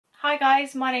Hi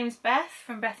guys, my name is Beth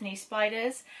from Bethany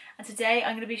Spiders, and today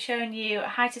I'm going to be showing you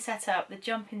how to set up the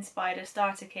jumping spider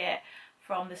starter kit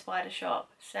from the spider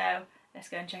shop. So let's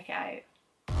go and check it out.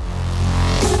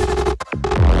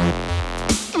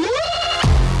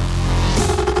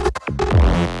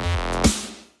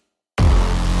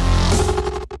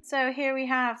 So here we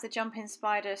have the jumping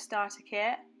spider starter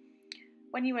kit.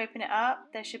 When you open it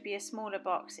up, there should be a smaller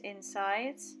box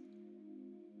inside.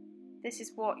 This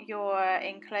is what your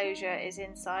enclosure is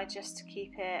inside, just to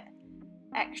keep it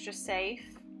extra safe.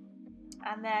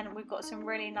 And then we've got some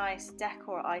really nice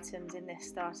decor items in this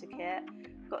starter kit.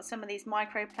 We've got some of these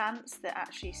micro plants that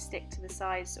actually stick to the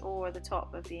sides or the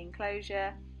top of the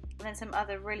enclosure, and then some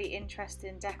other really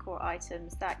interesting decor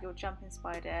items that your jumping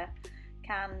spider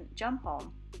can jump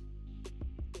on.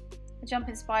 The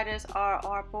jumping spiders are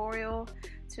arboreal,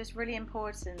 so it's really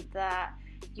important that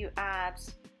you add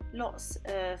lots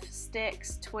of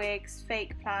sticks, twigs,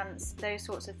 fake plants, those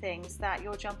sorts of things that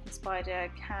your jumping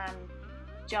spider can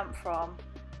jump from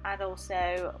and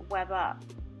also web up.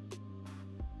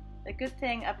 The good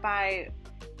thing about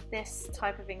this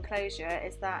type of enclosure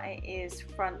is that it is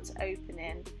front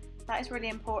opening. That is really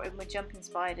important with jumping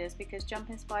spiders because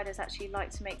jumping spiders actually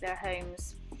like to make their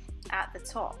homes at the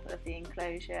top of the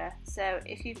enclosure. So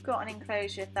if you've got an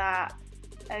enclosure that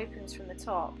opens from the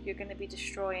top, you're going to be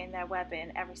destroying their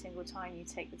webbing every single time you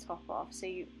take the top off. So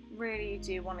you really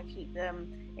do want to keep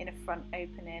them in a front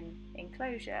opening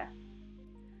enclosure.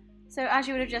 So as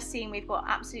you would have just seen, we've got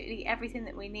absolutely everything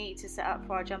that we need to set up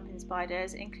for our jumping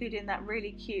spiders, including that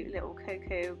really cute little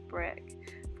cocoa brick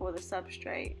for the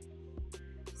substrate.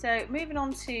 So moving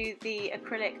on to the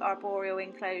acrylic arboreal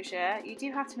enclosure, you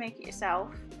do have to make it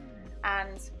yourself,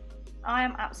 and I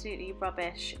am absolutely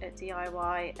rubbish at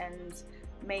DIY and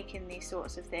making these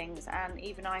sorts of things, and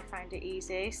even I found it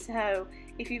easy. So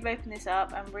if you've opened this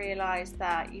up and realised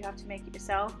that you have to make it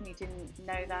yourself and you didn't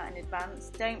know that in advance,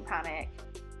 don't panic.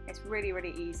 It's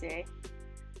really easy.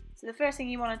 So the first thing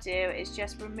you want to do is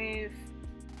just remove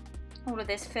all of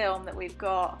this film that we've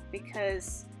got,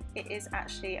 because it is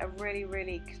actually a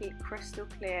really crystal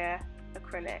clear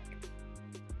acrylic.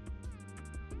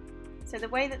 So the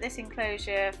way that this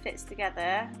enclosure fits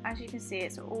together, as you can see,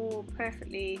 it's all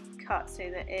perfectly cut so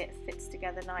that it fits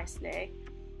together nicely,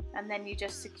 and then you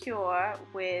just secure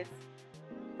with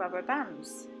rubber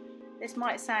bands. This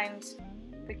might sound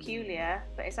peculiar,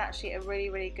 but it's actually a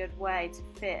really good way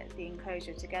to fit the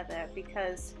enclosure together,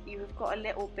 because you've got a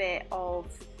little bit of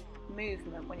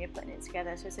movement when you're putting it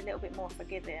together, so it's a little bit more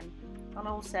forgiving. And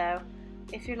also,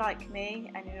 if you're like me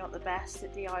and you're not the best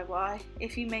at DIY,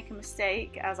 if you make a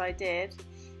mistake, as I did,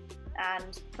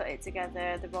 and put it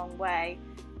together the wrong way,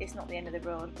 it's not the end of the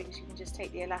world, because you can just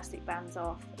take the elastic bands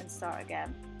off and start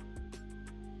again.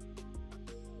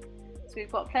 So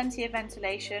we've got plenty of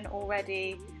ventilation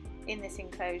already in this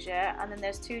enclosure, and then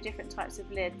there's two different types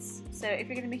of lids. So if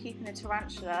you're going to be keeping a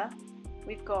tarantula,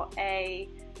 we've got a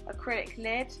acrylic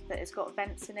lid that has got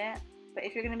vents in it, but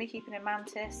if you're going to be keeping a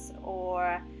mantis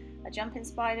or a jumping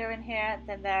spider in here,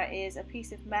 then there is a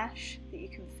piece of mesh that you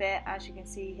can fit, as you can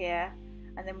see here,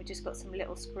 and then we just got some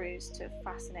little screws to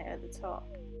fasten it at the top.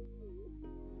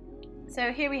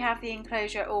 So here we have the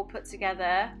enclosure all put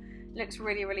together. Looks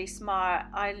really smart.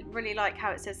 I really like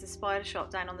how it says the spider shop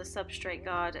down on the substrate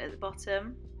guard at the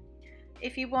bottom.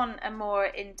 If you want a more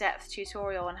in-depth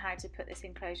tutorial on how to put this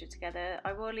enclosure together,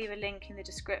 I will leave a link in the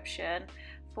description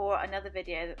for another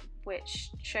video which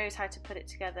shows how to put it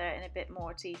together in a bit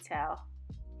more detail.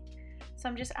 So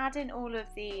I'm just adding all of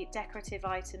the decorative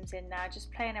items in now,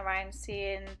 just playing around,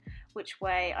 seeing which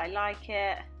way I like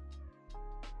it.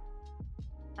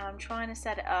 I'm trying to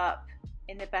set it up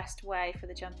in the best way for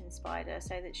the jumping spider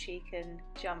so that she can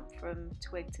jump from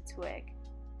twig to twig.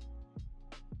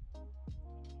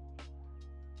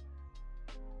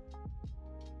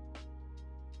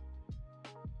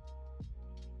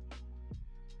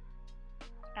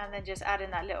 And then just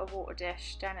adding that little water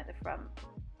dish down at the front.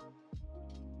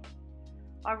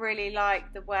 I really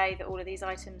like the way that all of these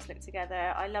items look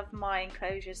together. I love my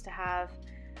enclosures to have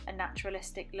a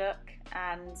naturalistic look,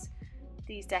 and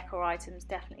these decor items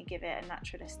definitely give it a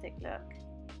naturalistic look.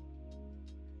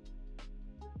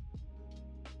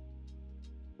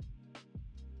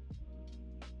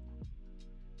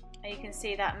 And you can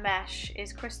see that mesh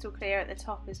is crystal clear at the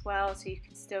top as well, so you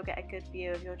can still get a good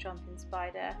view of your jumping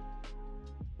spider.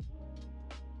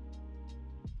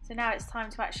 So now it's time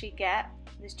to actually get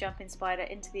this jumping spider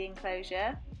into the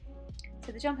enclosure.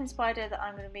 So the jumping spider that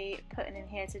I'm going to be putting in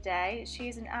here today, she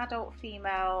is an adult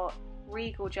female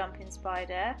regal jumping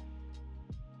spider.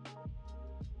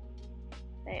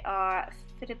 They are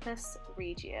Phidippus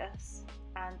Regius,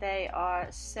 and they are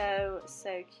so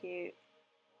cute.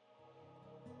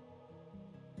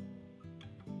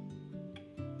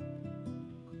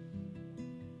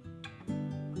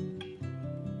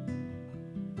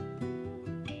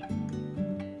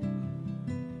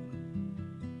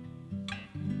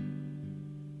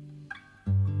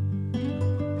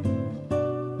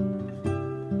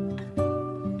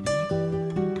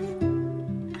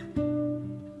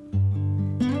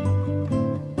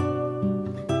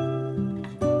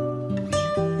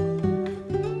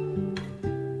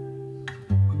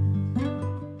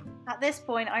 At this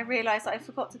point I realised that I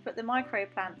forgot to put the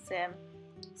microplants in,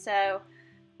 so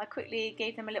I quickly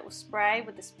gave them a little spray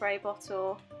with the spray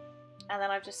bottle, and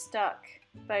then I've just stuck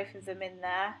both of them in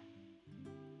there.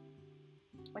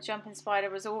 My jumping spider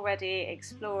was already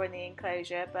exploring the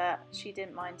enclosure, but she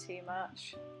didn't mind too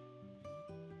much.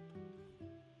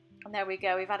 And there we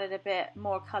go, we've added a bit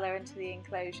more colour into the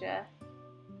enclosure.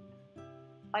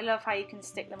 I love how you can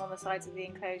stick them on the sides of the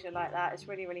enclosure like that, it's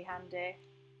really handy.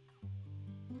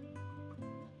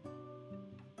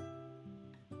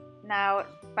 Now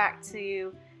back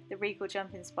to the regal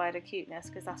jumping spider cuteness,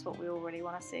 because that's what we all really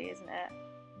want to see, isn't it?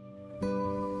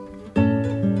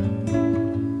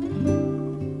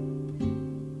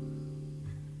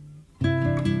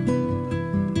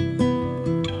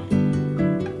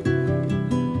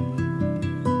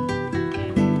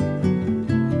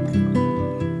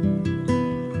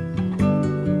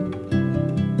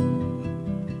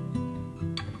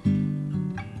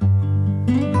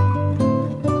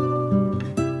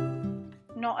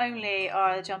 Not only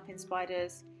are the jumping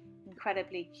spiders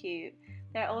incredibly cute,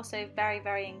 they're also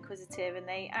very inquisitive, and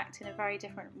they act in a very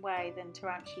different way than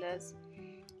tarantulas.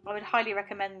 I would highly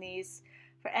recommend these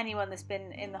for anyone that's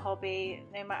been in the hobby,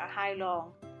 no matter how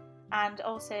long. And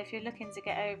also, if you're looking to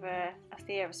get over a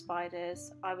fear of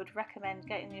spiders, I would recommend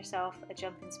getting yourself a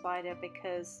jumping spider,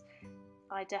 because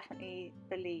I definitely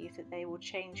believe that they will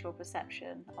change your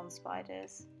perception on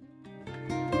spiders.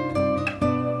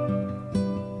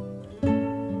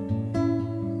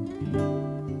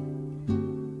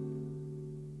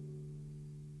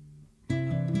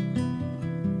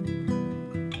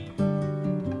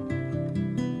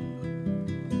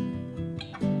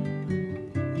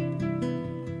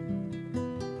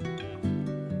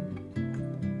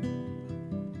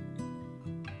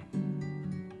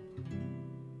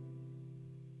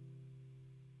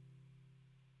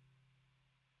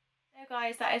 So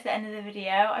guys, that is the end of the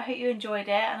video. I hope you enjoyed it,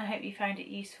 and I hope you found it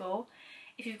useful.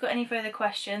 If you've got any further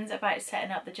questions about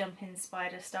setting up the jumping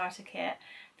spider starter kit,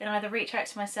 then either reach out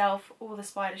to myself or the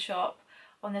Spider Shop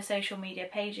on the social media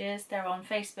pages. They're on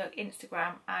Facebook,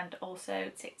 Instagram and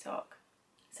also TikTok.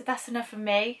 So that's enough from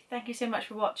me. Thank you so much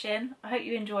for watching. I hope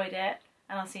you enjoyed it,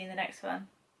 and I'll see you in the next one.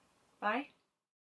 Bye.